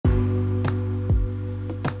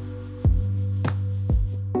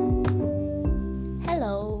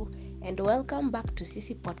and welcome back to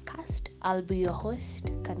Sisi Podcast. I'll be your host,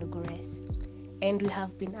 Kanugures, and we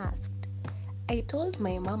have been asked. I told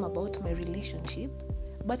my mom about my relationship,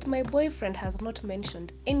 but my boyfriend has not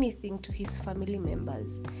mentioned anything to his family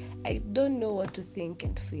members. I don't know what to think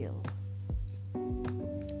and feel.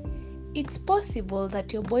 It's possible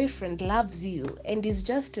that your boyfriend loves you and is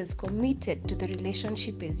just as committed to the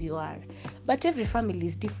relationship as you are, but every family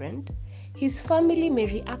is different. His family may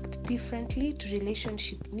react differently to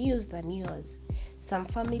relationship news than yours. Some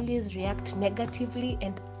families react negatively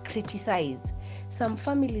and criticize. Some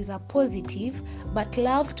families are positive but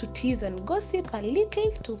love to tease and gossip a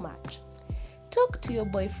little too much. Talk to your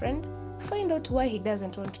boyfriend, find out why he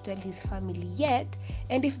doesn't want to tell his family yet,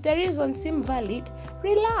 and if the reasons seem valid,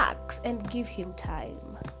 relax and give him time.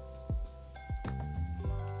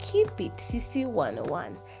 Keep it Sisi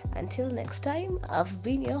 101. Until next time, I've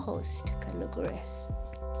been your host, Kanugures.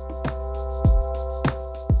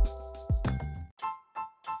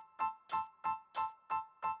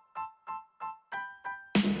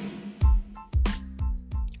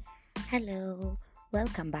 Hello,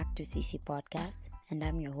 welcome back to CC Podcast, and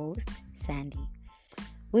I'm your host, Sandy.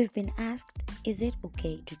 We've been asked, is it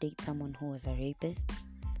okay to date someone who was a rapist?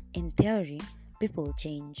 In theory, people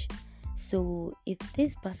change. So if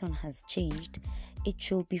this person has changed, it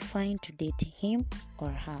should be fine to date him or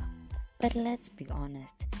her. But let's be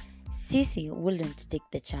honest, CC wouldn't take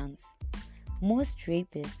the chance. Most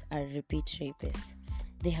rapists are repeat rapists.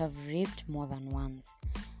 They have raped more than once.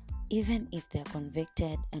 Even if they are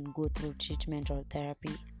convicted and go through treatment or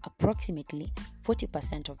therapy, approximately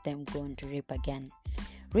 40% of them go on to rape again.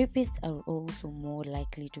 Rapists are also more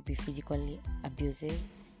likely to be physically abusive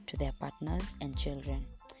to their partners and children.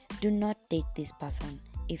 Do not date this person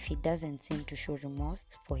if he doesn't seem to show remorse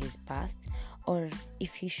for his past or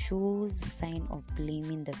if he shows sign of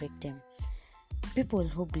blaming the victim. People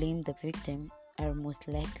who blame the victim are most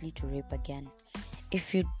likely to rape again.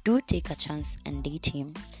 If you do take a chance and date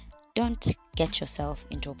him, don't get yourself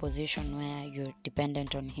into a position where you're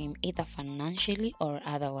dependent on him either financially or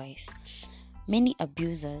otherwise. Many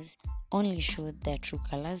abusers only show their true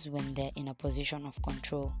colors when they're in a position of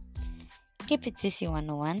control. Keep it CC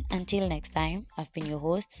 101. Until next time, I've been your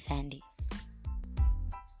host, Sandy.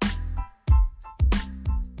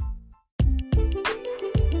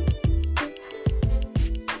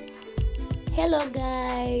 Hello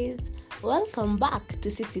guys, welcome back to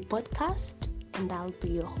Sisi Podcast, and I'll be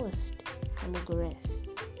your host, Kanugures.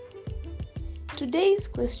 Today's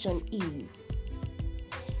question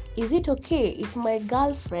is it okay if my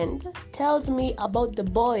girlfriend tells me about the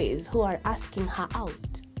boys who are asking her out?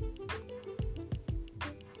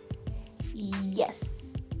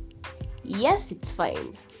 Yes, it's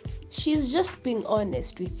fine. She's just being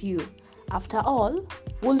honest with you. After all,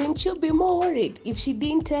 wouldn't you be more worried if she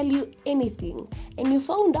didn't tell you anything and you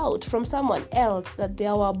found out from someone else that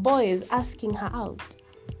there were boys asking her out?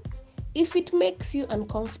 If it makes you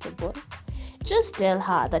uncomfortable, just tell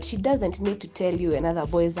her that she doesn't need to tell you when other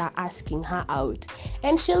boys are asking her out,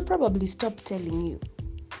 and she'll probably stop telling you.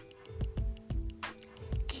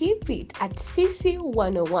 Keep it at CC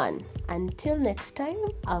 101. Until next time,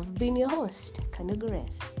 I've been your host,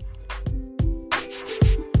 Kanugures.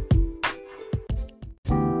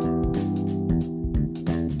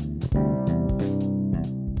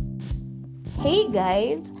 Hey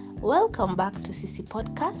guys, welcome back to Sisi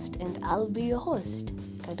Podcast, and I'll be your host,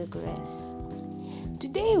 Kanugures.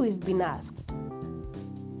 Today we've been asked,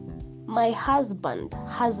 my husband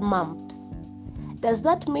has mumps. Does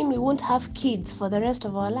that mean we won't have kids for the rest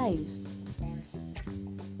of our lives?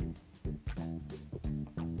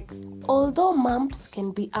 Although mumps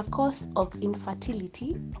can be a cause of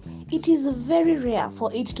infertility, it is very rare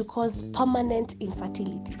for it to cause permanent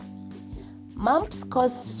infertility. Mumps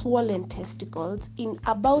cause swollen testicles in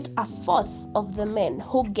about a fourth of the men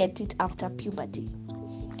who get it after puberty,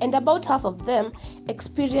 and about half of them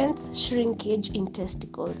experience shrinkage in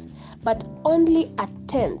testicles, but only a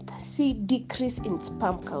tenth see decrease in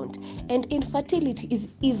sperm count, and infertility is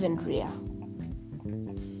even rare.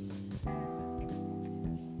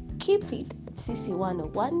 Keep it at CC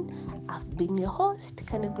 101. I've been your host,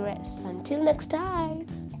 Kanugures. Until next time.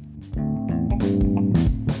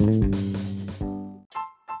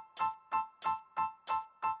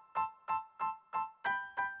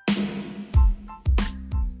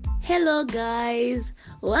 Hello guys,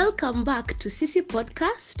 welcome back to Sisi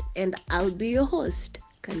Podcast, and I'll be your host,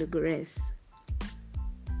 Kanugures.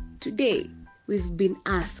 Today, we've been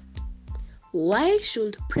asked, why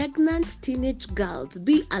should pregnant teenage girls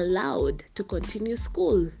be allowed to continue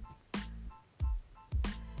school?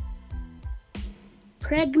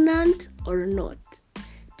 Pregnant or not,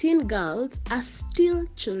 teen girls are still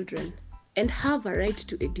children and have a right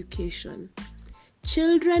to education.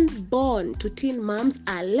 Children born to teen moms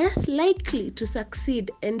are less likely to succeed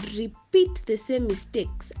and repeat the same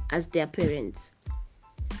mistakes as their parents.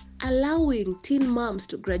 Allowing teen moms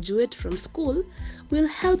to graduate from school will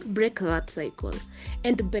help break that cycle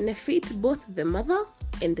and benefit both the mother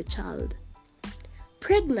and the child.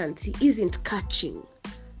 Pregnancy isn't catching.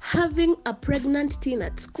 Having a pregnant teen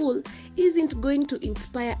at school isn't going to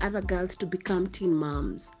inspire other girls to become teen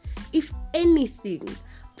moms. If anything,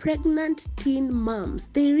 pregnant teen moms,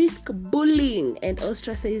 they risk bullying and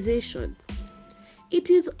ostracization. It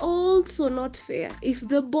is also not fair if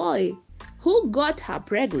the boy who got her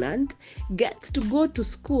pregnant gets to go to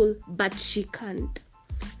school but she can't.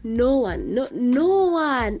 No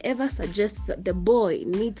one ever suggests that the boy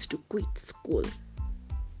needs to quit school.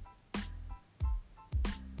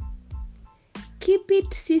 Keep it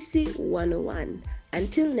CC 101.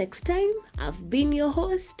 Until next time, I've been your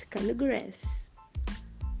host, Kanugures.